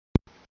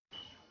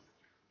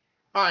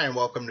Hi, and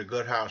welcome to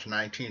Good House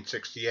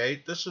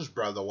 1968. This is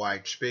Brother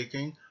White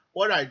speaking.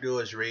 What I do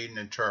is read and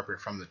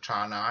interpret from the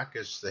Tanakh.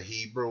 It's the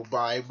Hebrew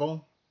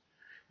Bible.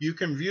 You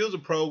can view the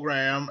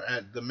program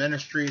at the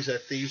ministries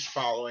at these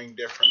following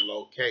different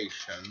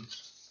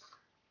locations: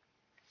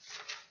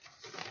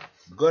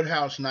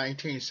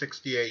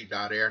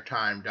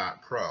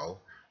 goodhouse1968.airtime.pro,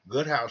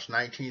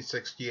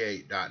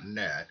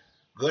 goodhouse1968.net,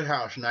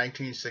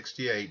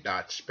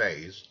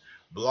 goodhouse1968.space,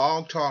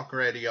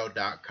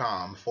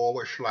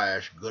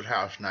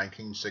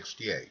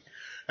 blogtalkradio.com/goodhouse1968.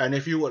 And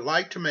if you would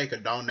like to make a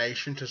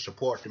donation to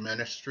support the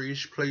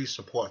ministries, please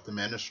support the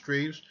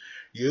ministries.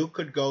 You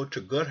could go to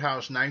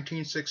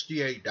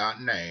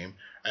goodhouse1968.name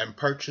and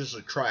purchase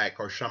a track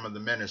or some of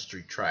the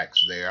ministry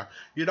tracks there.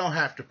 You don't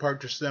have to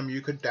purchase them. You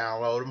could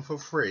download them for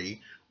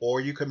free, or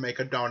you could make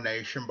a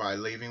donation by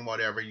leaving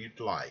whatever you'd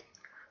like.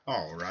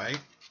 All right.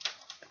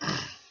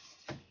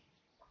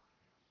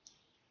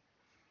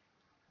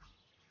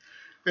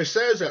 It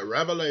says at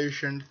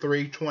Revelation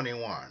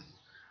 3:21,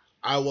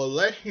 I will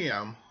let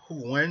him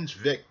who wins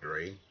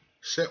victory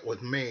sit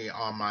with me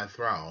on my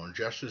throne,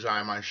 just as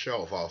I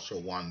myself also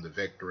won the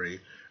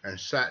victory and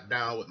sat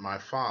down with my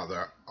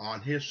Father on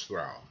his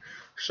throne.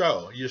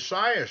 So,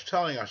 Yeshua is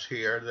telling us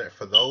here that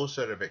for those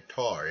that are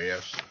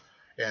victorious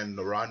in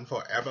the run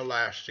for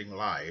everlasting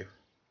life,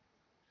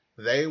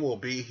 they will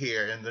be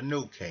here in the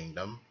new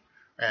kingdom.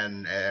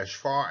 And as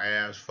far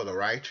as for the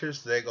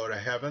righteous, they go to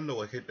heaven, the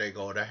wicked, they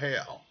go to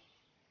hell.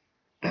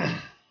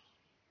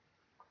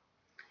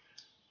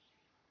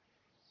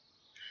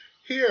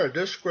 Here,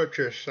 this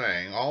scripture is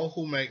saying, all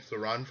who make the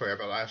run for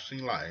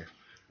everlasting life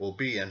will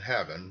be in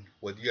heaven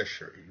with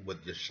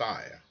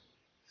Yeshua.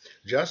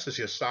 Just as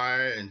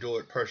Yeshua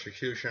endured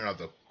persecution of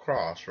the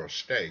cross or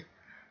stake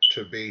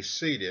to be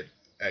seated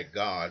at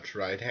God's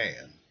right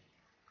hand.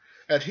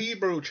 At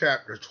Hebrew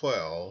chapter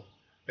 12,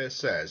 it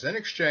says, in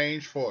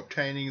exchange for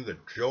obtaining the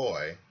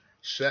joy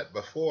set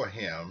before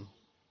him,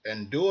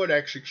 endured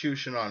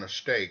execution on a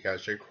stake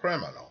as a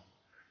criminal.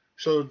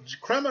 So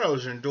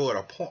criminals endured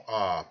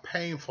a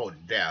painful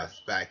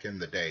death back in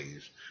the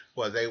days,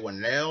 where they were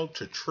nailed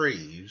to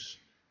trees,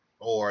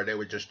 or they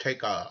would just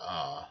take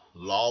a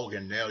log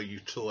and nail you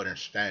to it and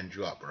stand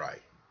you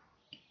upright.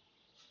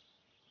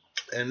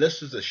 And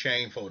this is the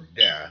shameful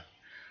death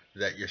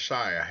that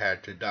Yeshua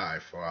had to die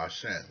for our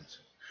sins.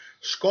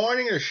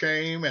 Scorning the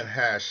shame, and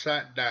has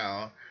sat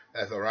down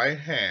at the right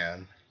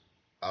hand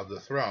of the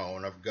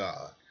throne of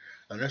God.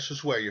 And this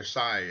is where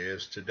Yeshua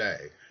is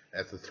today,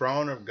 at the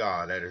throne of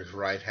God at his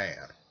right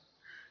hand.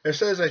 It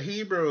says that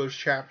Hebrews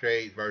chapter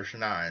 8 verse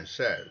 9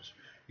 says,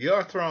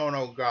 your throne,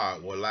 O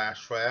God, will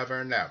last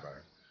forever and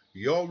ever.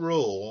 You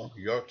rule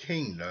your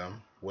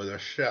kingdom with a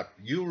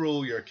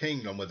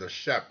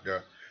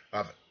scepter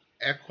of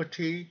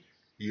equity.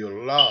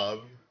 You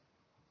love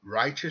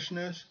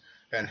righteousness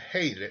and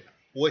hated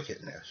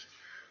wickedness.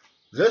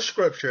 This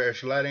scripture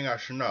is letting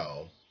us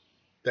know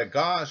that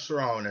God's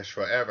throne is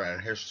forever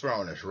and his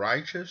throne is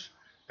righteous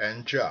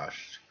and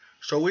just.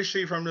 So we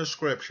see from the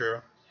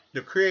scripture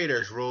the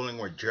Creator is ruling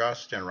with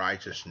just and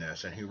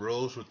righteousness, and he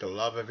rules with the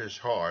love of his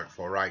heart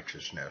for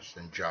righteousness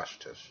and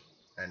justice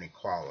and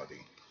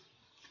equality.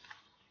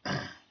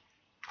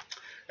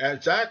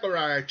 As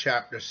Zechariah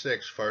chapter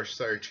 6 verse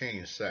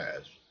 13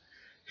 says,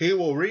 he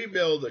will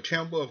rebuild the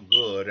temple of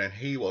good, and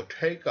he will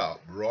take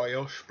up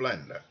royal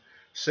splendor,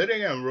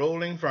 sitting and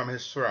ruling from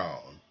his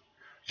throne.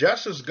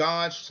 Just as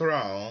God's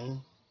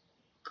throne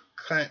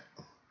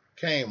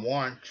came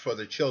once for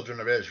the children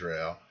of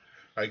Israel,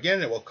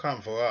 again it will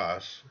come for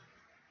us,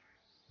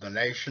 the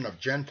nation of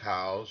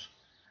Gentiles,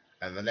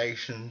 and the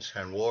nations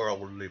and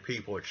worldly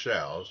people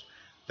itself,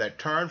 that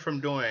turn from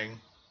doing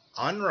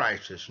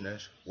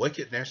unrighteousness,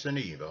 wickedness, and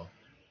evil,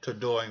 to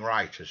doing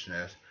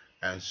righteousness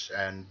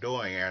and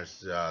doing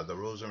as the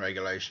rules and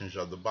regulations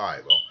of the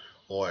Bible,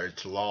 or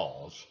its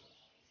laws.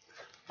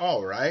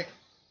 All right.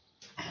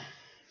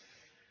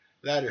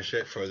 That is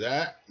it for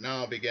that. Now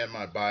I'll begin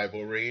my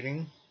Bible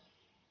reading.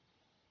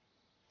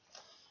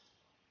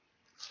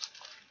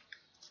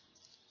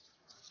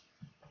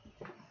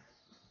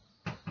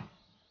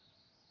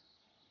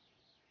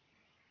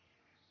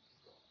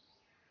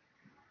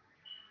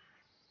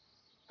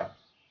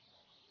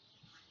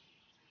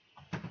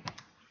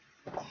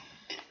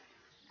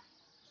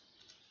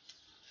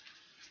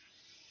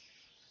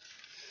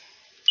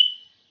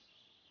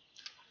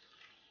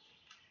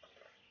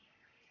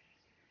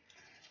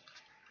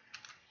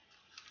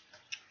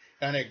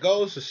 And it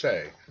goes to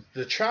say,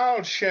 the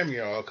child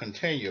Shemuel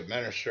continued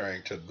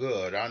ministering to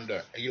good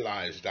under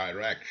Eli's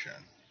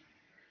direction.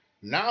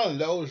 Now in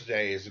those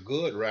days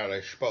good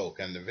rarely spoke,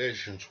 and the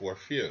visions were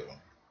few.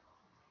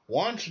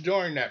 Once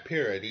during that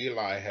period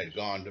Eli had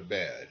gone to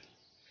bed.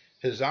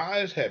 His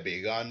eyes had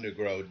begun to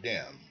grow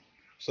dim,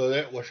 so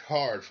that it was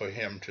hard for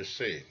him to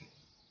see.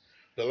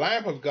 The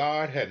lamp of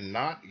God had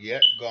not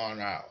yet gone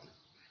out,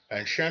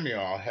 and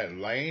Shemuel had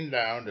lain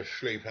down to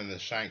sleep in the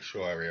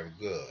sanctuary of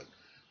good,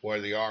 where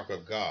the ark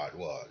of God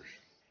was.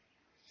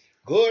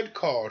 Good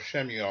called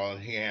Shemuel,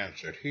 and he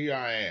answered, here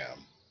I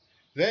am.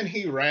 Then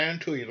he ran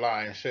to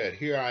Eli and said,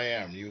 "Here I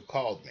am, you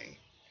called me."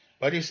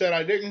 But he said,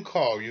 "I didn't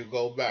call you,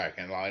 go back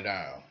and lie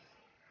down."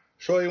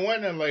 So he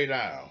went and lay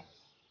down.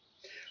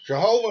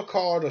 Jehovah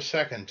called a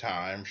second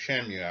time,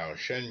 "Shemuel,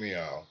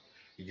 Shemuel,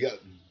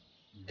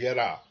 get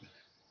up."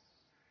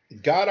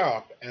 Got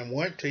up and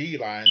went to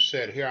Eli and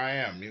said, "Here I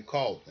am, you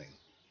called me."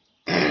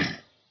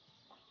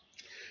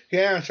 He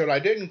answered, "I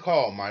didn't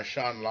call, my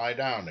son, lie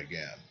down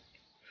again."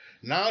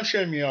 Now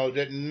Shemuel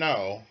didn't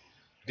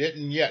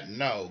yet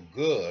know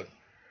good.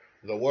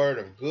 The word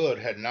of good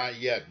had not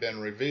yet been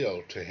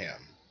revealed to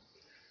him.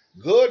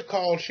 Good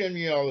called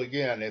Shemuel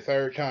again. A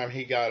third time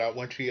he got up,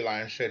 went to Eli,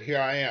 and said, "Here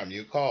I am,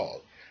 you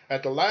called."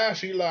 At the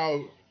last,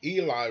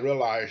 Eli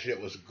realized it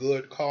was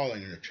good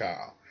calling the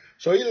child.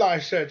 So Eli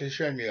said to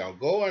Shemuel,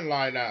 "Go and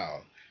lie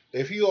down.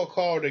 If you are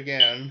called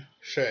again,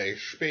 say,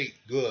 'Speak,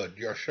 good,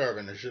 your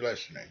servant is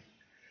listening.'"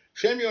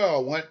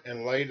 Shemuel went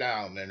and lay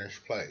down in his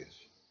place.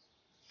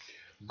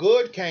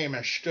 Good came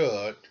and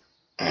stood,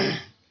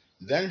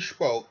 then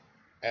spoke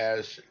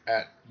as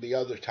at the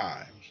other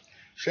times,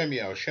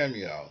 "Shemuel,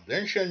 Shemuel."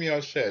 Then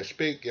Shemuel said,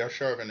 "Speak, your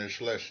servant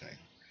is listening."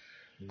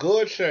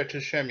 Good said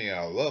to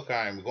Shemuel, "Look,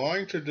 I am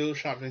going to do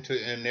something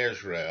in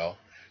Israel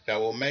that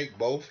will make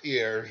both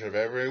ears of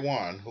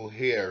everyone who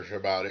hears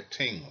about it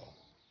tingle.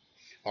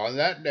 On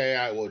that day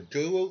I will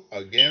do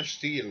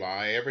against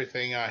Eli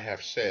everything I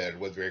have said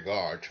with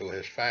regard to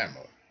his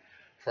family,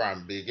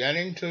 from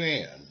beginning to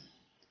end.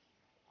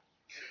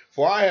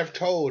 For I have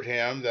told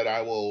him that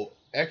I will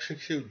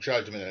execute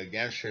judgment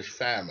against his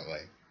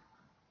family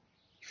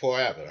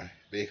forever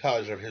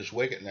because of his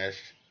wickedness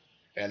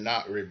and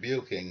not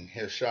rebuking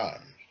his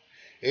sons,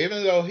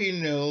 even though he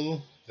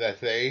knew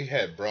that they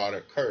had brought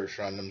a curse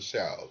on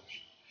themselves.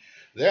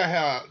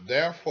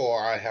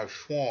 Therefore I have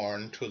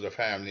sworn to the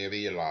family of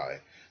Eli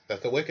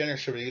that the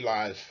wickedness of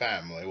Eli's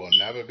family will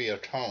never be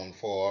atoned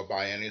for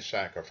by any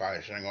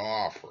sacrificing or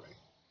offering."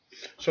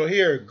 So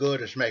here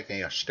Good is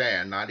making a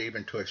stand, not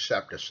even to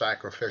accept a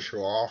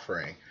sacrificial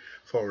offering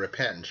for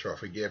repentance or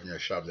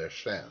forgiveness of their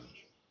sins.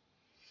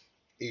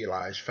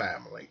 Eli's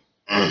family.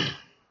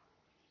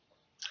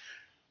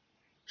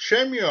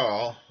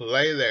 Shemuel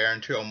lay there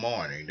until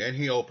morning. Then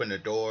he opened the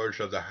doors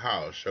of the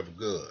house of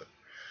Good.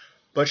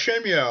 But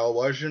Shemuel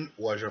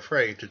was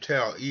afraid to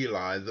tell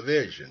Eli the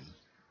vision.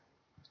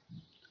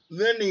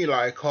 Then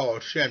Eli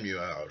called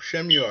Shemuel.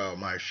 "Shemuel,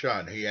 my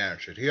son," he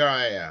answered. "Here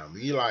I am."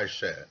 Eli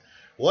said,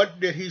 "What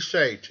did he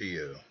say to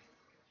you?"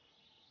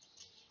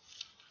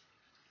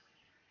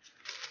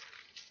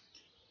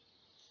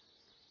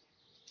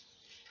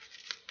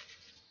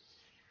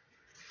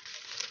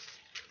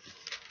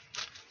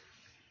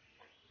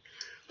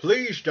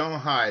 "Please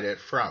don't hide it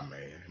from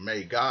me.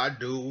 May God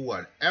do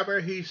whatever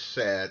he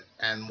said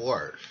and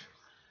worse.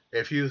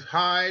 If you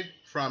hide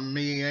from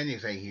me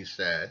anything," he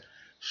said.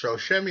 So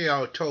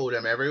Shemuel told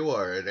him every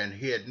word and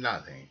hid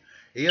nothing.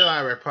 Eli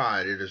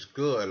replied, "It is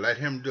good. Let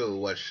him do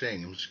what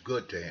seems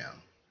good to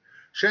him."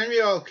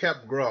 Shemuel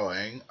kept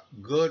growing.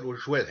 Good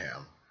was with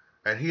him,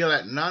 and he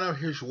let none of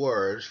his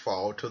words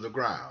fall to the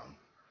ground.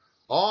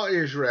 All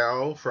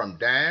Israel, from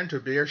Dan to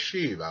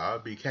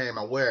Beersheba, became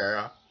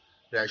aware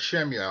that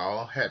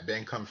Shemuel had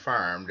been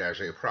confirmed as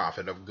a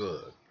prophet of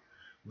Good.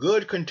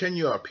 Good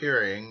continued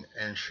appearing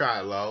in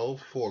Shiloh,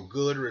 for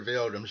Good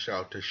revealed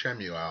himself to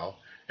Shemuel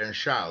in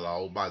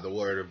Shiloh by the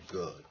word of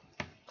Good.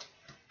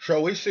 So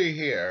we see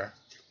here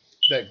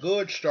that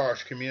Good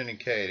starts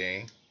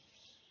communicating,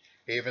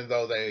 even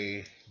though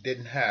they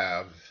didn't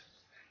have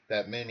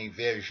that many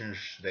visions.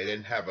 They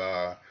didn't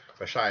have,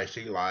 besides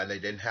Eli, they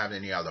didn't have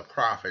any other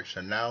prophets.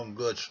 And now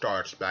Good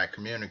starts by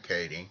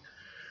communicating.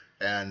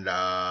 And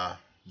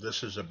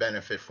this is a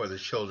benefit for the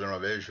children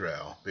of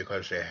Israel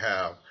because they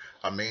have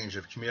a means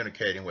of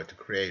communicating with the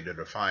Creator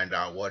to find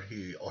out what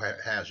he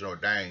has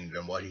ordained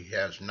and what he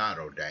has not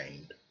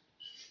ordained.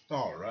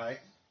 All right.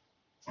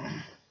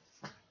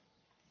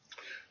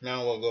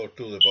 Now we'll go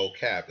through the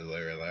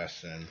vocabulary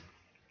lesson.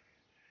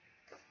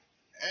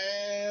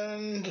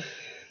 And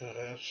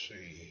let's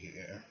see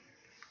here.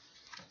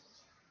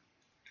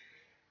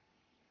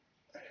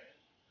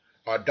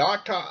 A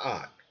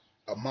data'at,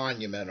 a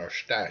monument or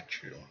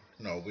statue.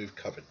 No, we've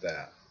covered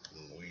that.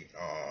 We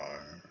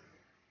are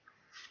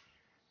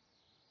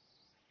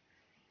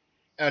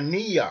a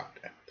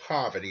niyat,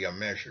 poverty or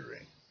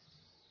measuring.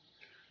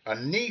 A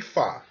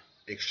nifa,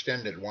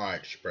 extended,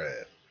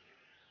 widespread.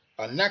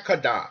 A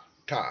nekadat,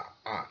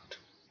 ta'at,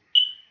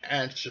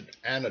 answered,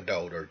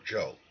 anecdote or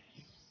joke.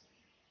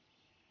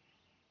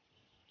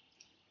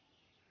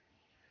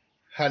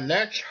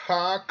 Hanech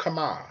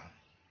ha-kama,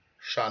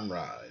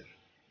 sunrise.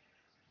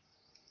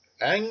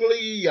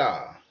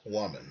 Angliya,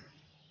 woman.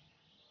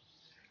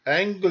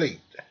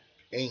 Anglit,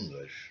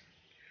 English.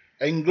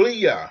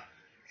 Anglia,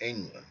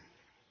 England.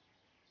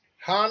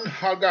 Han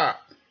Hagat,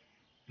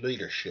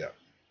 leadership.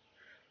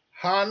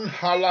 Han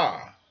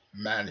Hala,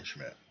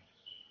 management.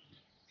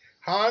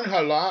 Han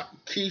Halat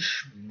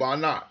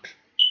Kishbanat,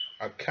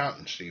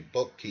 accountancy,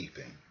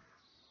 bookkeeping.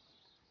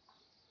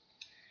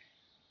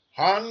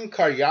 Han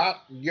Kayat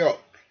Yot,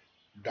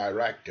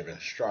 directive,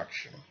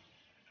 instruction.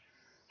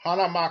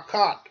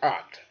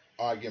 Hanamakatat,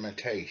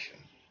 argumentation.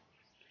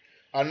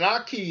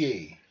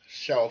 Anakiye,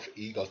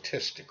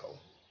 self-egotistical.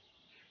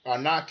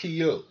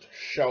 Anakiyut,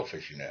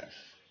 selfishness.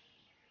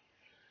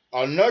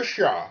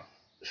 Anusha,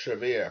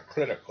 severe,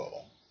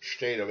 critical,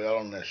 state of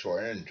illness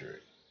or injury.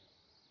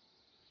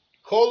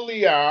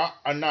 Kolia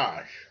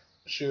anash,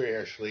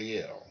 seriously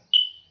ill.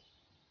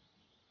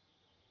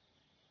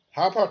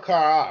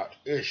 Hapakarat,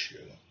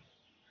 issue.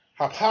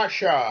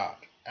 Hapashat,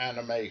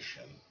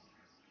 animation.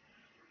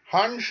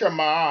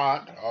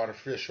 Hanshamat,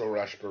 artificial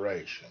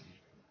respiration.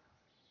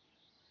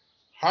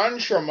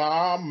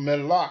 Hanshama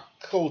milak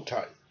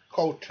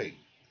koti,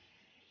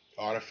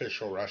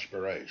 artificial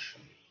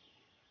respiration.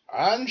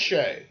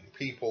 Anshe,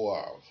 people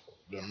of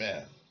the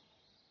men.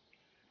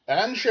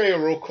 Anshe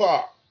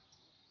rukak,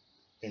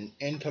 in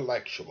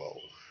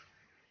intellectuals.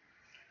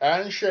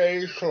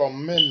 Anshe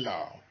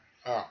shlomina,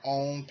 our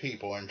own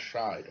people,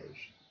 insiders.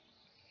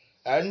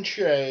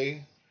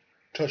 Anshe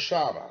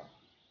Tosaba,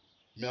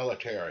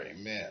 military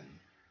men.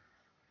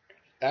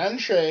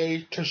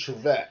 Anshe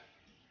Teshuveh,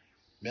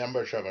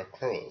 members of a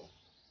crew.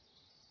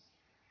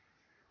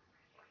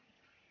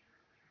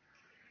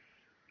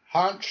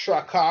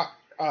 Hansakat,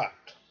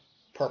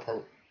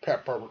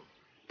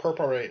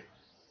 purporate,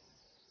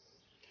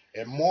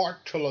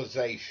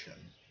 immortalization.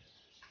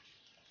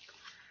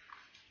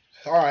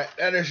 Alright,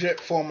 that is it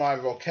for my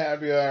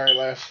vocabulary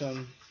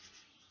lesson.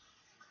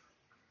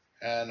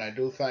 And I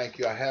do thank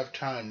you. I have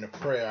time to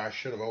pray. I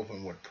should have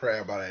opened with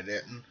prayer, but I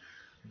didn't.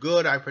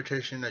 Good, I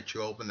petition that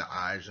you open the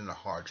eyes and the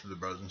hearts of the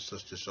brothers and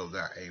sisters so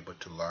they're able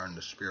to learn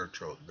the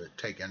spiritual,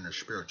 take in the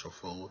spiritual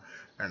food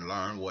and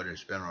learn what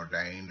has been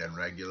ordained and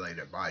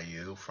regulated by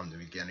you from the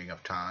beginning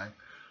of time.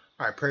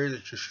 I pray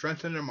that you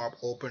strengthen them up,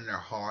 open their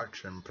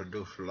hearts, and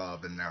produce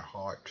love in their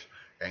hearts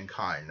and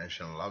kindness,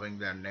 and loving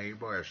their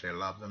neighbor as they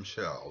love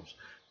themselves,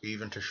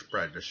 even to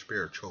spread the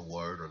spiritual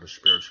word or the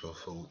spiritual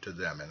food to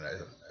them, and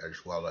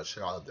as well as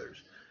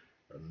others,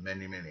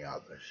 many, many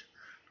others.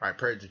 I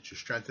pray that you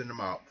strengthen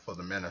them up for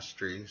the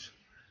ministries,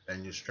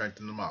 and you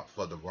strengthen them up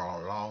for the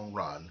long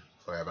run,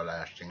 for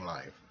everlasting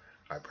life.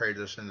 I pray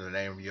this in the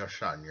name of your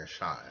Son,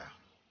 Yeshua.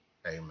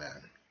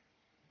 Amen.